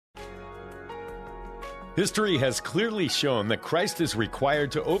History has clearly shown that Christ is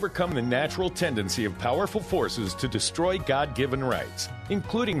required to overcome the natural tendency of powerful forces to destroy God-given rights,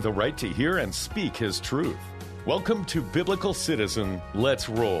 including the right to hear and speak His truth. Welcome to Biblical Citizen, Let's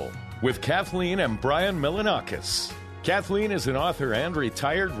Roll, with Kathleen and Brian Milanakis. Kathleen is an author and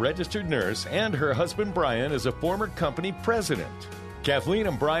retired registered nurse, and her husband Brian is a former company president. Kathleen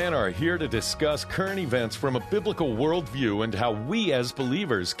and Brian are here to discuss current events from a biblical worldview and how we as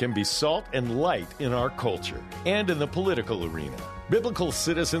believers can be salt and light in our culture and in the political arena. Biblical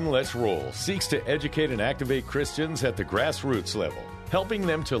Citizen Let's Roll seeks to educate and activate Christians at the grassroots level, helping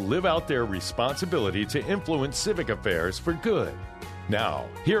them to live out their responsibility to influence civic affairs for good. Now,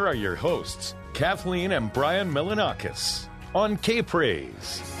 here are your hosts, Kathleen and Brian Milanakis on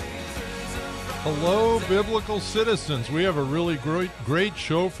K-Praise. Hello, Biblical Citizens. We have a really great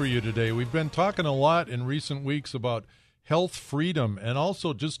show for you today. We've been talking a lot in recent weeks about health freedom and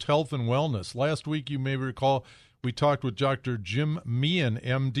also just health and wellness. Last week, you may recall, we talked with Dr. Jim Meehan,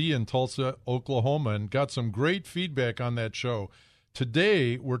 MD, in Tulsa, Oklahoma, and got some great feedback on that show.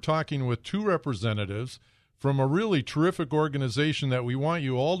 Today, we're talking with two representatives from a really terrific organization that we want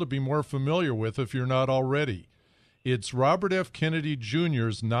you all to be more familiar with if you're not already. It's Robert F. Kennedy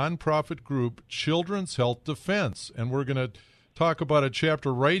Jr.'s nonprofit group, Children's Health Defense, and we're going to talk about a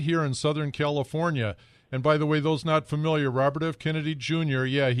chapter right here in Southern California. And by the way, those not familiar, Robert F. Kennedy Jr.,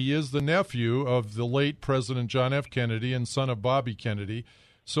 he is the nephew of the late President John F. Kennedy and son of Bobby Kennedy.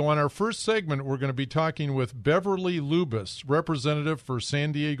 So on our first segment, we're going to be talking with Beverly Lubis, representative for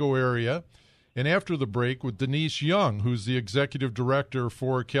San Diego area, and after the break with Denise Young, who's the executive director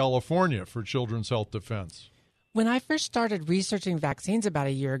for California for Children's Health Defense. When I first started researching vaccines about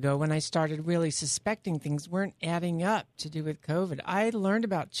a year ago, when I started really suspecting things weren't adding up to do with COVID, I learned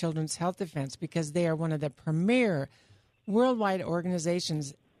about Children's Health Defense because they are one of the premier worldwide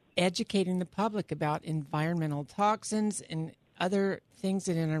organizations educating the public about environmental toxins and other things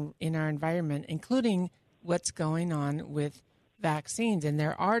in our environment, including what's going on with vaccines. And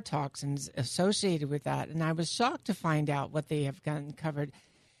there are toxins associated with that. And I was shocked to find out what they have uncovered.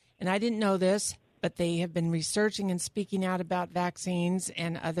 And I didn't know this, but they have been researching and speaking out about vaccines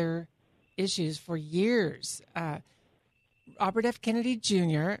and other issues for years. Robert F. Kennedy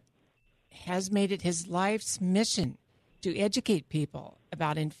Jr. has made it his life's mission to educate people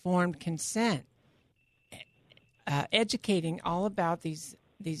about informed consent, educating all about these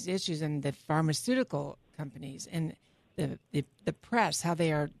issues and the pharmaceutical companies and the press, how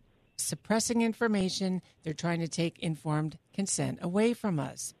they are suppressing information. They're trying to take informed consent away from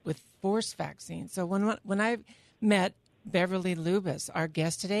us with forced vaccines. So when I met Beverly Lubis, our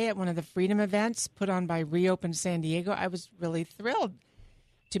guest today at one of the Freedom events put on by Reopen San Diego, I was really thrilled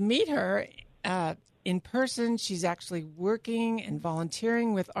to meet her in person. She's actually working and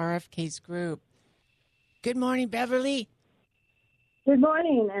volunteering with RFK's group. Good morning, Beverly. Good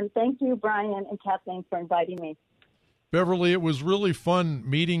morning, and thank you, Brian and Kathleen, for inviting me. Beverly, it was really fun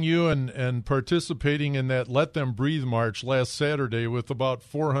meeting you and participating in that Let Them Breathe March last Saturday with about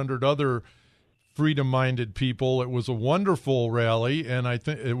 400 other freedom-minded people. It was a wonderful rally, and I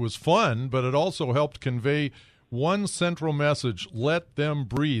think it was fun, but it also helped convey one central message: let them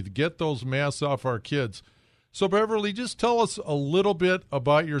breathe. Get those masks off our kids. So, Beverly, just tell us a little bit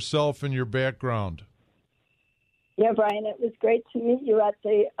about yourself and your background. Yeah, Brian, it was great to meet you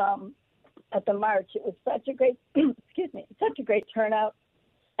at the march. It was such a great, such a great turnout,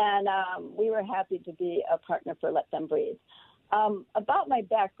 and we were happy to be a partner for Let Them Breathe. About my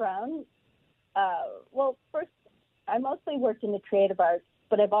background, first, I mostly worked in the creative arts,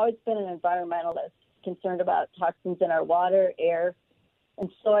 but I've always been an environmentalist, concerned about toxins in our water, air, and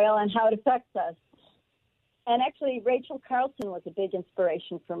soil, and how it affects us. And actually, Rachel Carlson was a big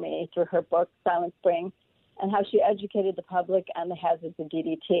inspiration for me through her book, Silent Spring, and how she educated the public on the hazards of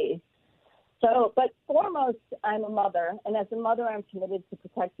DDT. So, but foremost, I'm a mother, and as a mother, I'm committed to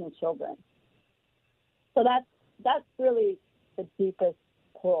protecting children. So that's really the deepest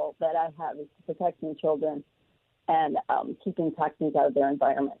pull that I have, is protecting children and keeping toxins out of their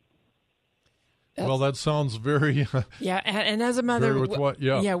environment. Well, that sounds very yeah, and as a mother,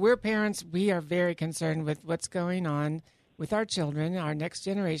 we're parents. We are very concerned with what's going on with our children, our next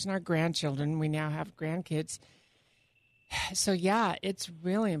generation, our grandchildren. We now have grandkids. So yeah, it's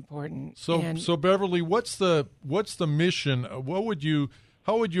really important. So Beverly, what's the mission? How would you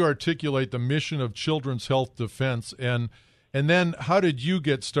articulate the mission of Children's Health Defense, and then how did you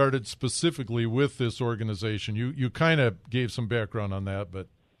get started specifically with this organization? You kind of gave some background on that, but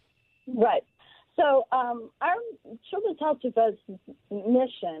right. So our Children's Health Defense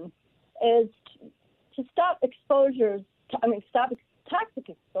mission is to stop exposures. Stop toxic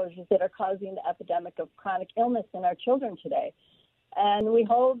exposures that are causing the epidemic of chronic illness in our children today. And we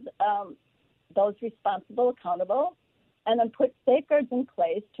hold those responsible accountable and then put safeguards in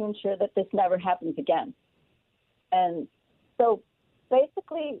place to ensure that this never happens again. And so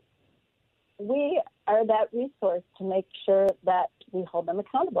basically, we are that resource to make sure that we hold them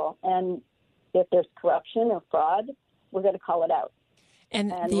accountable. And if there's corruption or fraud, we're going to call it out.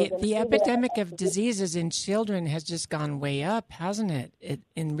 And the epidemic of diseases in children has just gone way up, hasn't it,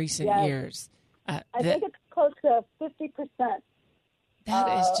 in recent years? I think it's close to 50%.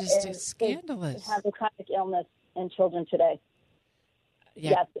 That is just scandalous. Having chronic illness in children today.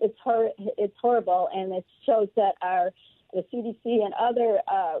 Yeah. Yes, it's horrible, and it shows that the CDC and other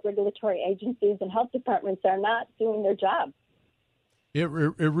regulatory agencies and health departments are not doing their job. It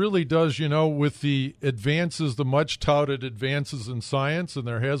really does, with the advances, the much touted advances in science, and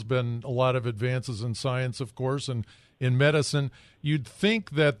there has been a lot of advances in science, of course, and in medicine. You'd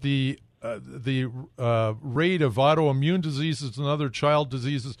think that the rate of autoimmune diseases and other child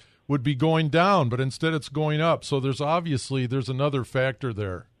diseases would be going down, but instead it's going up. So there's another factor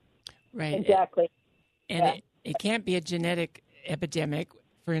there. Right. Exactly. And it can't be a genetic epidemic,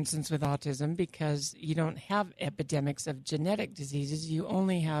 for instance, with autism, because you don't have epidemics of genetic diseases. You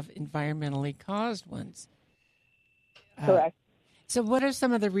only have environmentally caused ones. Correct. So what are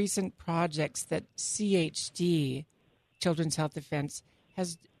some of the recent projects that CHD, Children's Health Defense,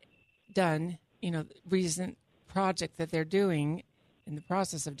 has done, recent project that they're doing, in the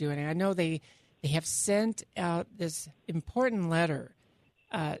process of doing it? I know they have sent out this important letter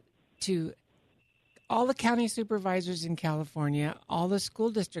to all the county supervisors in California, all the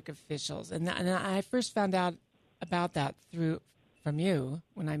school district officials, and I first found out about that from you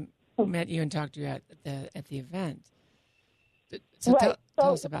when I met you and talked to you at the event. So right.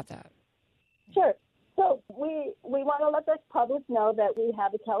 Tell us about that. Sure. So we want to let the public know that we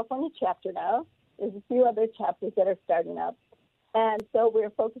have a California chapter now. There's a few other chapters that are starting up, and so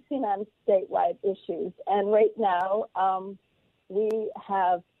we're focusing on statewide issues. And right now, we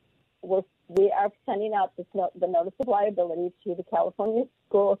are sending out the notice of liability to the California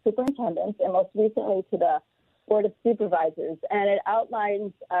school superintendents and most recently to the Board of Supervisors. And it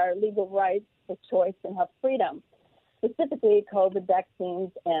outlines our legal rights for choice and health freedom. Specifically, COVID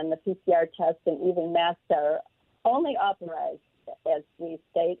vaccines and the PCR test and even masks are only authorized, as we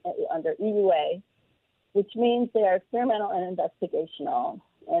state, under EUA, which means they are experimental and investigational,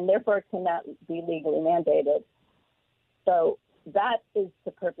 and therefore cannot be legally mandated. So that is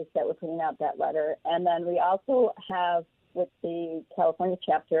the purpose that we're putting out that letter. And then we also have, with the California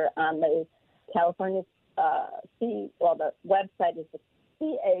chapter, on the California the website is the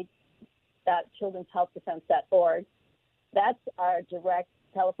ca.childrenshealthdefense.org. That's our direct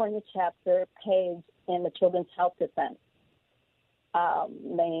California chapter page in the Children's Health Defense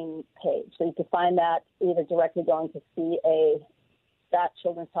main page. So you can find that either directly going to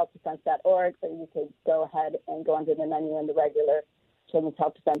ca.childrenshealthdefense.org, or you could go ahead and go under the menu in the regular Children's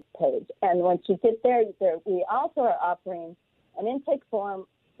Health Defense page. And once you get there, we also are offering an intake form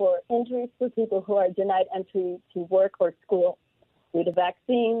for injuries for people who are denied entry to work or school due to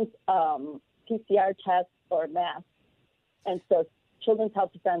vaccines, PCR tests, or masks. And so Children's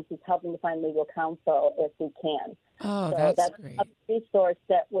Health Defense is helping to find legal counsel if we can. Oh, so that's great. A resource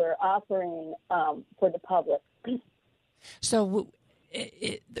that we're offering for the public. So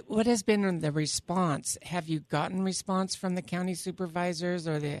what has been the response? Have you gotten response from the county supervisors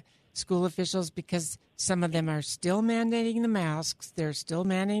or the school officials? Because some of them are still mandating the masks, they're still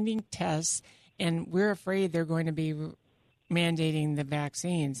mandating tests, and we're afraid they're going to be mandating the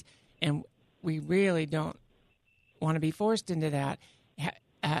vaccines. And we really don't want to be forced into that.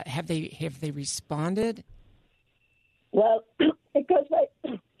 Have they responded? Well, it goes by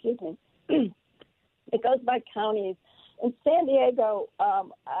it goes by counties. In San Diego,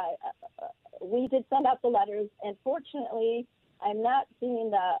 we did send out the letters, and fortunately, I'm not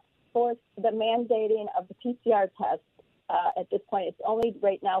seeing the mandating of the PCR test at this point. It's only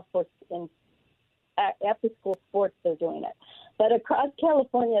right now in after school sports they're doing it. But across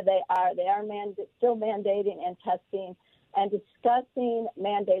California, they are still mandating and testing and discussing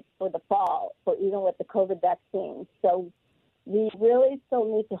mandates for the fall, for even with the COVID vaccines. So we really still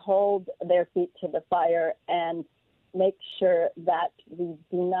need to hold their feet to the fire and make sure that we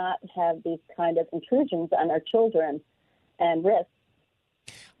do not have these kind of intrusions on our children and risks.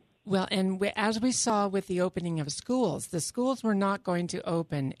 Well, and as we saw with the opening of schools, the schools were not going to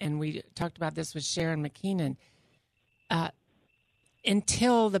open, and we talked about this with Sharon McKeenan,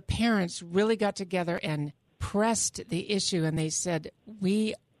 until the parents really got together and pressed the issue, and they said,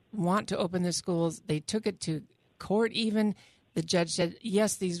 we want to open the schools. They took it to court even. the judge said,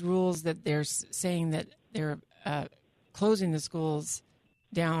 yes, these rules that they're saying that they're closing the schools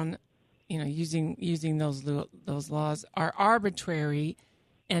down, using those laws are arbitrary.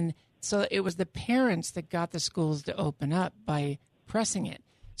 And so it was the parents that got the schools to open up by pressing it.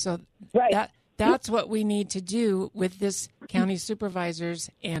 So that's what we need to do with this county supervisors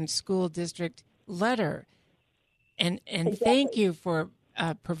and school district letter. And thank you for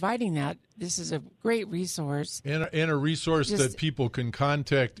providing that. This is a great resource. And a resource that people can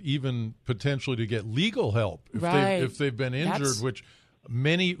contact even potentially to get legal help if they've been injured, which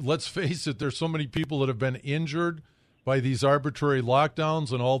many, let's face it, there's so many people that have been injured by these arbitrary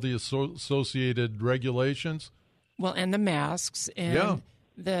lockdowns and all the associated regulations. Well, and the masks and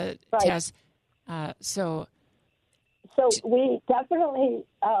the tests. So we definitely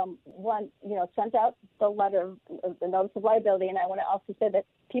sent out the letter, the notice of liability, and I want to also say that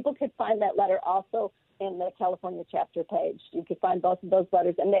people could find that letter also in the California chapter page. You could find both of those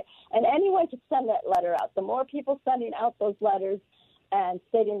letters, and anyone could send that letter out. The more people sending out those letters and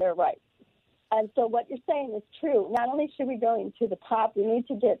stating their rights. And so what you're saying is true. Not only should we go into the top, we need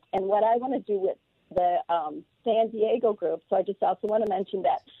to get, and what I want to do with the San Diego group, so I just also want to mention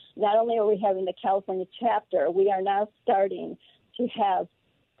that not only are we having the California chapter, we are now starting to have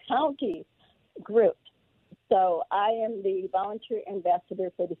county groups. So I am the volunteer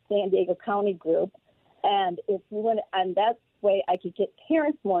ambassador for the San Diego County group, and if you want, and that way I could get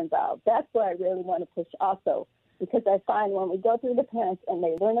parents more involved. That's where I really want to push also, because I find when we go through the parents and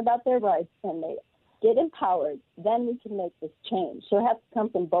they learn about their rights and they get empowered, then we can make this change. So it has to come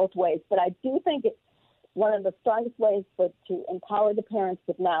from both ways. But I do think it's one of the strongest ways to empower the parents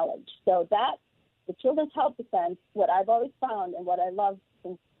with knowledge. So that, the Children's Health Defense, what I've always found and what I love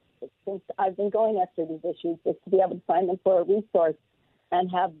since I've been going after these issues is to be able to find them for a resource and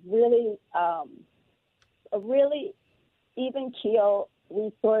have really a really even keel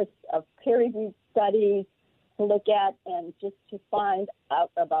resource of peer-reviewed studies to look at and just to find out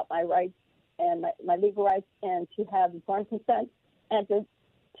about my rights and my legal rights and to have informed consent and to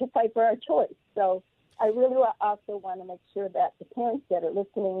fight for our choice. So I really also want to make sure that the parents that are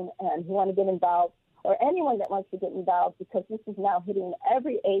listening and who want to get involved, or anyone that wants to get involved, because this is now hitting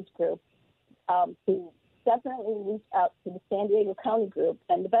every age group, to definitely reach out to the San Diego County group.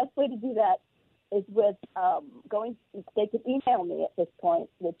 And the best way to do that is with they could email me at this point,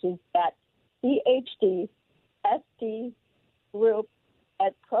 which is at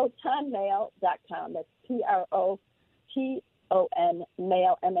chdsdgroup@protonmail.com. That's PROTON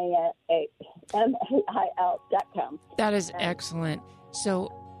mail, MAIL.com. That is excellent.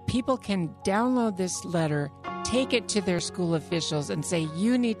 So people can download this letter, take it to their school officials, and say,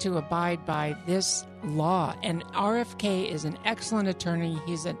 you need to abide by this law. And RFK is an excellent attorney.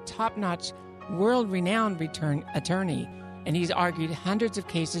 He's a top-notch, world-renowned attorney, and he's argued hundreds of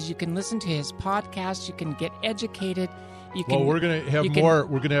cases. You can listen to his podcast. You can get educated. We're going to have more.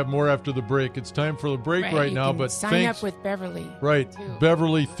 We're going to have more after the break. It's time for the break right now. But sign up with Beverly. Right, too.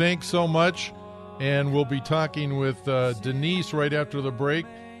 Beverly. Thanks so much, and we'll be talking with Denise right after the break.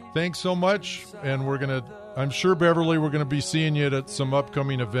 Thanks so much, and I'm sure, Beverly, we're going to be seeing you at some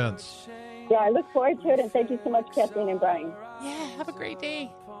upcoming events. Yeah, I look forward to it, and thank you so much, Kathleen and Brian. Yeah, have a great day.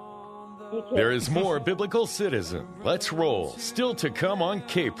 You too. There is more Biblical Citizen. Let's roll. Still to come on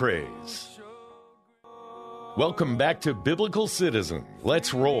K-Praise. Welcome back to Biblical Citizen.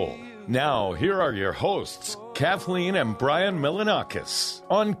 Let's roll. Now, here are your hosts, Kathleen and Brian Milanakis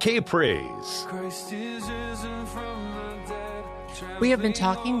on K-Praise. We have been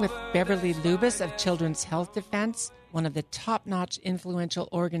talking with Beverly Lubis of Children's Health Defense, one of the top-notch influential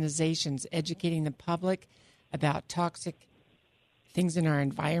organizations educating the public about toxic things in our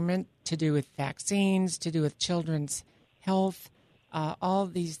environment to do with vaccines, to do with children's health, all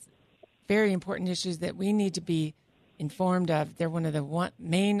these very important issues that we need to be informed of. They're one of the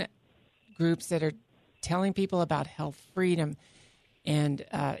main groups that are telling people about health freedom and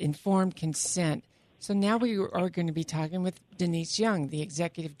informed consent. So now we are going to be talking with Denise Young, the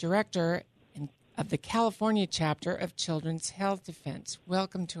executive director of the California chapter of Children's Health Defense.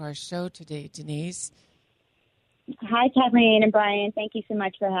 Welcome to our show today, Denise. Hi, Kathleen and Brian. Thank you so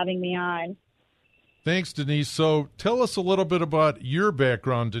much for having me on. Thanks, Denise. So tell us a little bit about your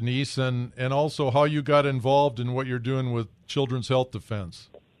background, Denise, and also how you got involved in what you're doing with Children's Health Defense.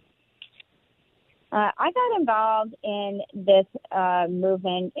 I got involved in this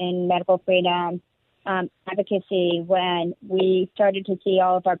movement in medical freedom advocacy when we started to see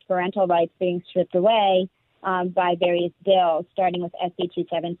all of our parental rights being stripped away by various bills, starting with SB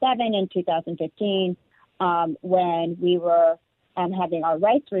 277 in 2015, when we were having our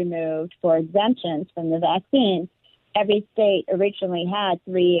rights removed for exemptions from the vaccine. every state originally had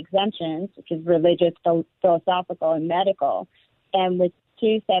 3 exemptions, which is religious, philosophical, and medical. And with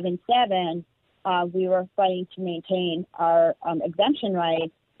 277, we were fighting to maintain our exemption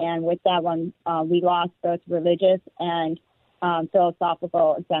rights. And with that one, we lost both religious and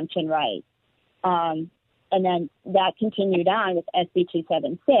philosophical exemption rights. And then that continued on with SB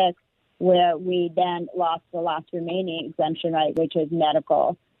 276, where we then lost the last remaining exemption right, which is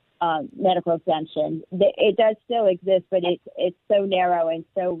medical exemption. It does still exist, but it's so narrow and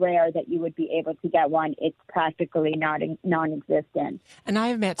so rare that you would be able to get one. It's practically non-existent. And I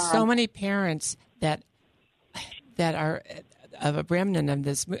have met so many parents that are of a remnant of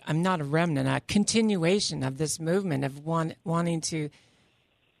this. I'm not a remnant, a continuation of this movement of wanting to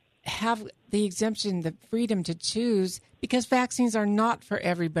have the exemption, the freedom to choose, because vaccines are not for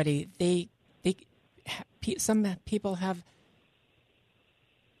everybody. Some people have,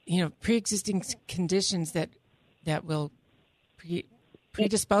 pre-existing conditions that will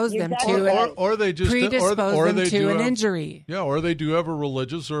predispose them to, or they just predispose them to an injury. Yeah, or they do have a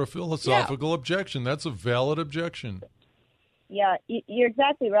religious or a philosophical objection. That's a valid objection. Yeah, you're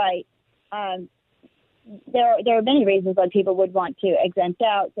exactly right. There are many reasons why people would want to exempt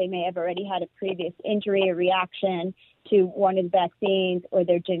out. They may have already had a previous injury or reaction to one of the vaccines, or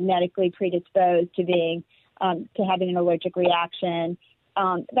they're genetically predisposed to being to having an allergic reaction.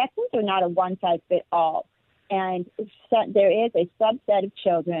 Vaccines are not a one-size-fits-all, and there is a subset of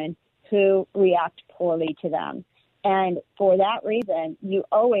children who react poorly to them. And for that reason, you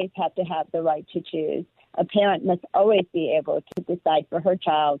always have to have the right to choose. A parent must always be able to decide for her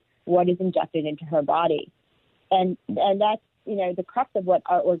child what is injected into her body. And that's, the crux of what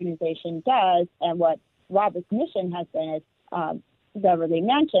our organization does, and what Robert's mission has been, as Beverly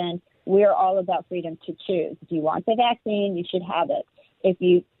mentioned. We're all about freedom to choose. If you want the vaccine, you should have it. If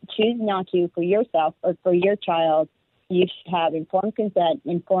you choose not to for yourself or for your child, you should have informed consent,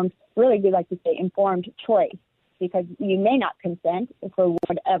 we like to say informed choice, because you may not consent for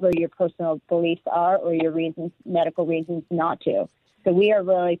whatever your personal beliefs are or your medical reasons not to. So we are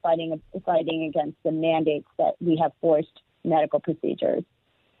really fighting against the mandates that we have forced medical procedures.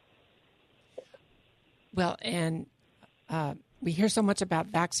 Well, and we hear so much about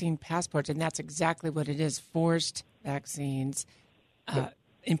vaccine passports, and that's exactly what it is, forced vaccines.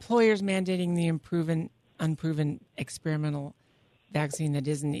 Employers mandating the unproven experimental vaccine that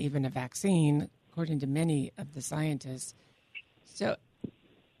isn't even a vaccine, according to many of the scientists. So,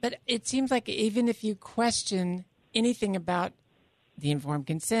 but it seems like even if you question anything about the informed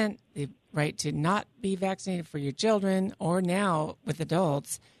consent, the right to not be vaccinated for your children, or now with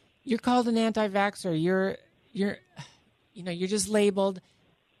adults, you're called an anti-vaxxer. You're just labeled.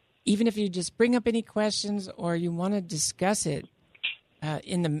 Even if you just bring up any questions or you want to discuss it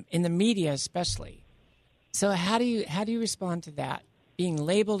in the media, especially. So how do you respond to that, being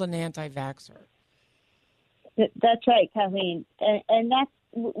labeled an anti-vaxxer? That's right, Kathleen, and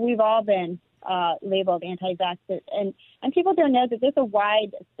we've all been labeled anti-vaxxers, and people don't know that there's a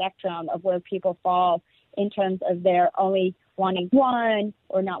wide spectrum of where people fall in terms of their only wanting one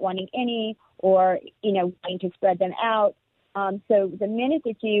or not wanting any, or wanting to spread them out. So the minute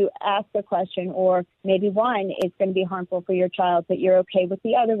that you ask a question, or maybe one is going to be harmful for your child, but you're okay with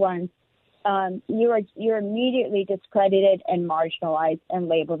the other ones, you're immediately discredited and marginalized and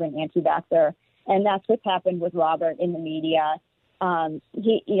labeled an anti-vaxxer. And that's what's happened with Robert in the media.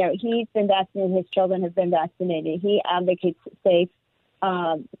 He's been vaccinated. His children have been vaccinated. He advocates safe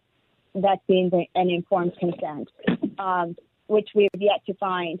vaccines and informed consent, which we have yet to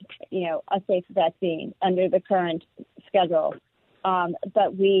find, a safe vaccine under the current schedule.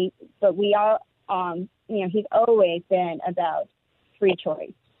 But we are, he's always been about free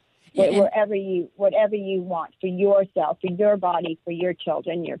choice. Whatever you want for yourself, for your body, for your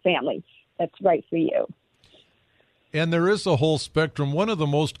children, your family, that's right for you. And there is a whole spectrum. One of the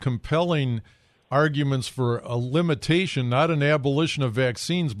most compelling arguments for a limitation, not an abolition of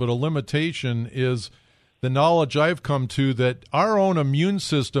vaccines, but a limitation, is the knowledge I've come to that our own immune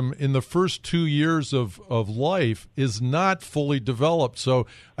system in the first 2 years of life is not fully developed. So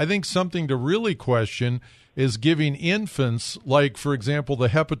I think something to really question is giving infants, like, for example, the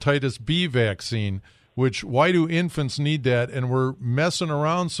hepatitis B vaccine, which, why do infants need that? And we're messing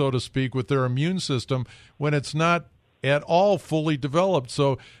around, so to speak, with their immune system when it's not at all fully developed.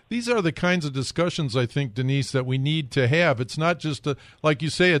 So these are the kinds of discussions, I think, Denise, that we need to have. It's not just, like you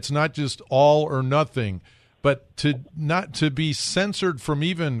say, it's not just all or nothing, but not to be censored from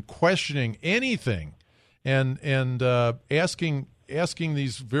even questioning anything and asking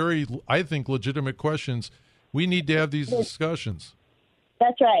these very, I think, legitimate questions. We need to have these discussions.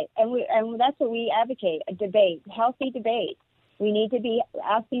 That's right, and that's what we advocate: a debate, healthy debate. We need to be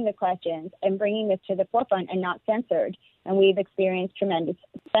asking the questions and bringing this to the forefront and not censored. And we've experienced tremendous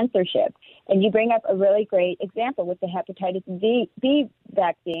censorship. And you bring up a really great example with the hepatitis B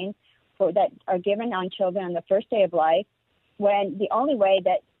vaccine that are given on children on the first day of life, when the only way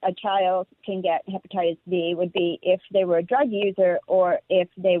that a child can get hepatitis B would be if they were a drug user or if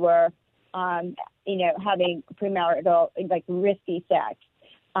they were, having premarital, like risky sex.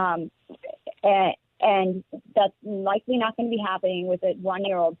 And that's likely not going to be happening with a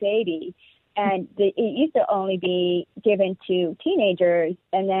 1-year-old baby. And it used to only be given to teenagers,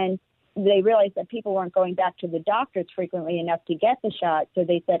 and then they realized that people weren't going back to the doctors frequently enough to get the shot. So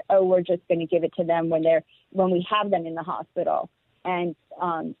they said, "Oh, we're just going to give it to them when we have them in the hospital." And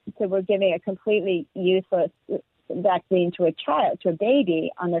so we're giving a completely useless vaccine to a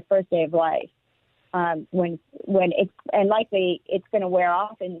baby on their first day of life. When likely it's going to wear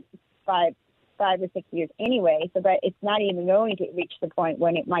off in 5 or 6 years anyway, so that it's not even going to reach the point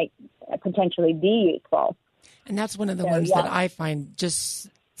when it might potentially be useful. And that's one of the ones that I find just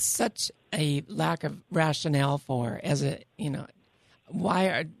such a lack of rationale for.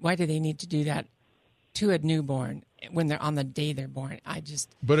 Why do they need to do that to a newborn when they're on the day they're born?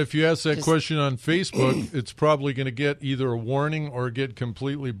 But if you ask that question on Facebook, it's probably going to get either a warning or get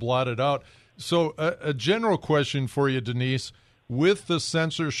completely blotted out. So a general question for you, Denise. With the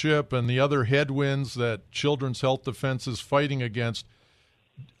censorship and the other headwinds that Children's Health Defense is fighting against,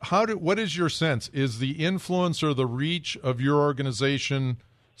 what is your sense? Is the influence or the reach of your organization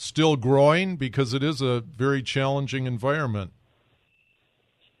still growing? Because it is a very challenging environment.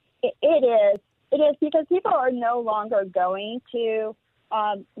 It is. It is, because people are no longer going to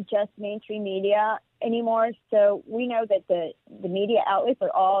just mainstream media anymore. So we know that the media outlets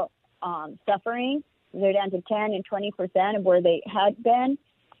are all suffering. They're down to 10 and 20% of where they had been,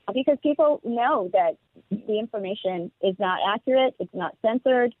 because people know that the information is not accurate. It's not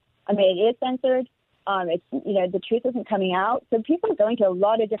censored. I mean, it is censored. The truth isn't coming out. So people are going to a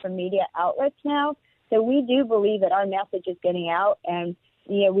lot of different media outlets now. So we do believe that our message is getting out, and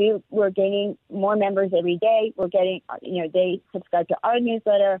we're gaining more members every day. We're getting, they subscribe to our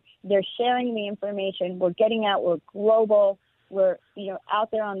newsletter. They're sharing the information. We're getting out. We're global. We're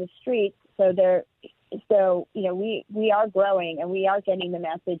out there on the streets. So we are growing, and we are getting the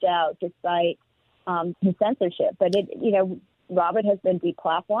message out despite the censorship. But Robert has been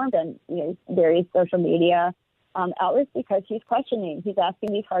deplatformed and various social media outlets because he's questioning. He's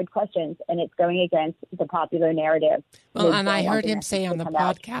asking these hard questions, and it's going against the popular narrative. Well, and I heard him say on the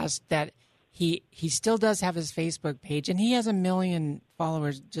podcast that he still does have his Facebook page, and he has 1 million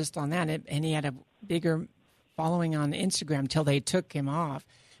followers just on that, and he had a bigger following on Instagram till they took him off.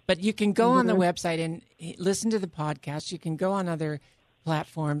 But you can go on the website and listen to the podcast. You can go on other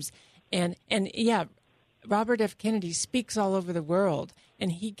platforms. And Robert F. Kennedy speaks all over the world,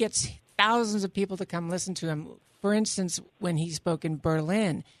 and he gets thousands of people to come listen to him. For instance, when he spoke in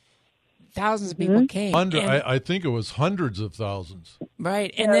Berlin, thousands of people came. I think it was hundreds of thousands.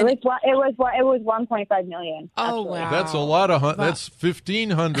 Right. And then it was 1.5 million. Oh, wow. That's a lot of that's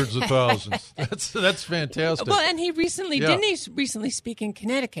 1,500s of thousands. That's fantastic. Well, and he recently speak in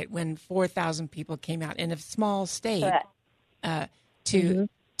Connecticut when 4,000 people came out in a small state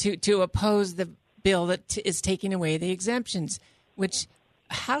to oppose the bill that is taking away the exemptions. Which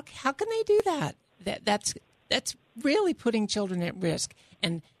how can they do that? That's really putting children at risk.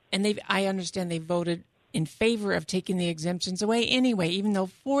 And I understand they voted in favor of taking the exemptions away anyway, even though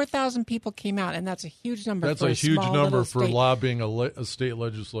 4,000 people came out, and that's a huge number. That's for a huge number for state. Lobbying a state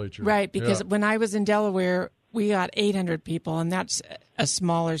legislature. Right, because when I was in Delaware, we got 800 people, and that's a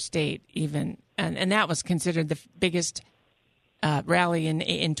smaller state even, and that was considered the biggest rally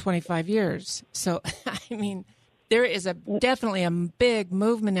in 25 years. So, I mean, there is definitely a big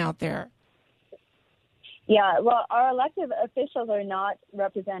movement out there. Yeah, well, our elected officials are not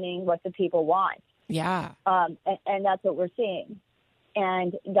representing what the people want. Yeah. And that's what we're seeing.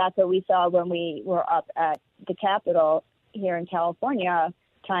 And that's what we saw when we were up at the Capitol here in California,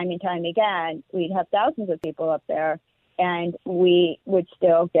 time and time again. We'd have thousands of people up there, and we would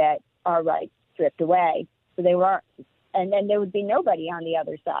still get our rights stripped away. So they weren't, and then there would be nobody on the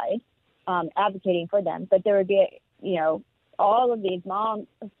other side advocating for them. But there would be, all of these moms,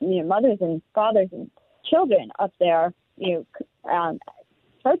 mothers and fathers and children up there,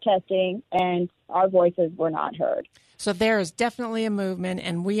 protesting, and our voices were not heard. So there is definitely a movement,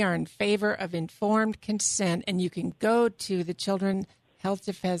 and we are in favor of informed consent. And you can go to the Children's Health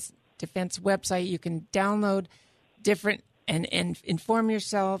Defense website. You can download different and inform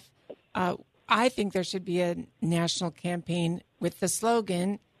yourself. I think there should be a national campaign with the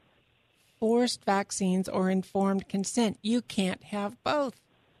slogan, forced vaccines or informed consent. You can't have both.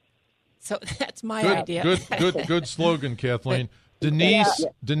 So that's my idea. Good slogan, Kathleen.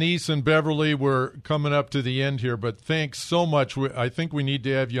 Denise and Beverly, we're coming up to the end here, but thanks so much. I think we need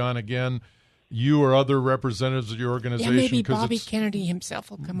to have you on again, you or other representatives of your organization. Yeah, maybe Bobby Kennedy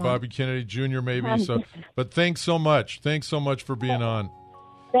himself will come on. Bobby Kennedy Jr. maybe. So, but thanks so much. Thanks so much for being on.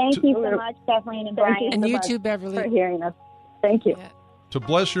 Thank you so much, Kathleen and Brian. And you too, Beverly. For hearing us. Thank you. Yeah. To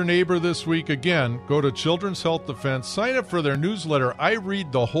bless your neighbor this week, again, go to Children's Health Defense. Sign up for their newsletter. I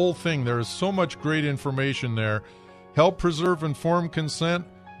read the whole thing. There is so much great information there. Help preserve informed consent.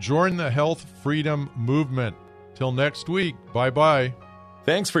 Join the health freedom movement. Till next week, bye-bye.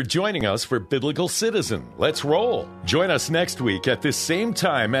 Thanks for joining us for Biblical Citizen. Let's roll. Join us next week at this same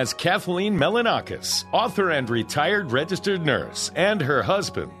time as Kathleen Melanakis, author and retired registered nurse, and her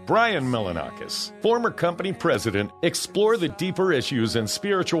husband, Brian Melanakis, former company president, explore the deeper issues and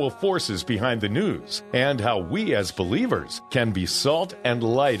spiritual forces behind the news and how we as believers can be salt and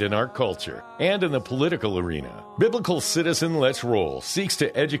light in our culture and in the political arena. Biblical Citizen Let's Roll seeks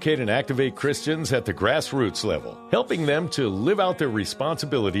to educate and activate Christians at the grassroots level, helping them to live out their responsibility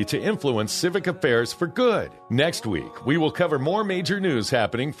to influence civic affairs for good. Next week, we will cover more major news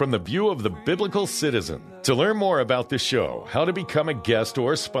happening from the view of the biblical citizen. To learn more about the show, how to become a guest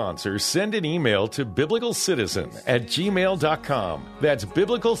or sponsor, send an email to biblicalcitizen@gmail.com. That's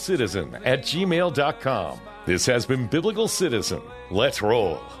biblicalcitizen@gmail.com. This has been Biblical Citizen. Let's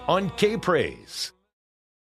roll on K-Praise.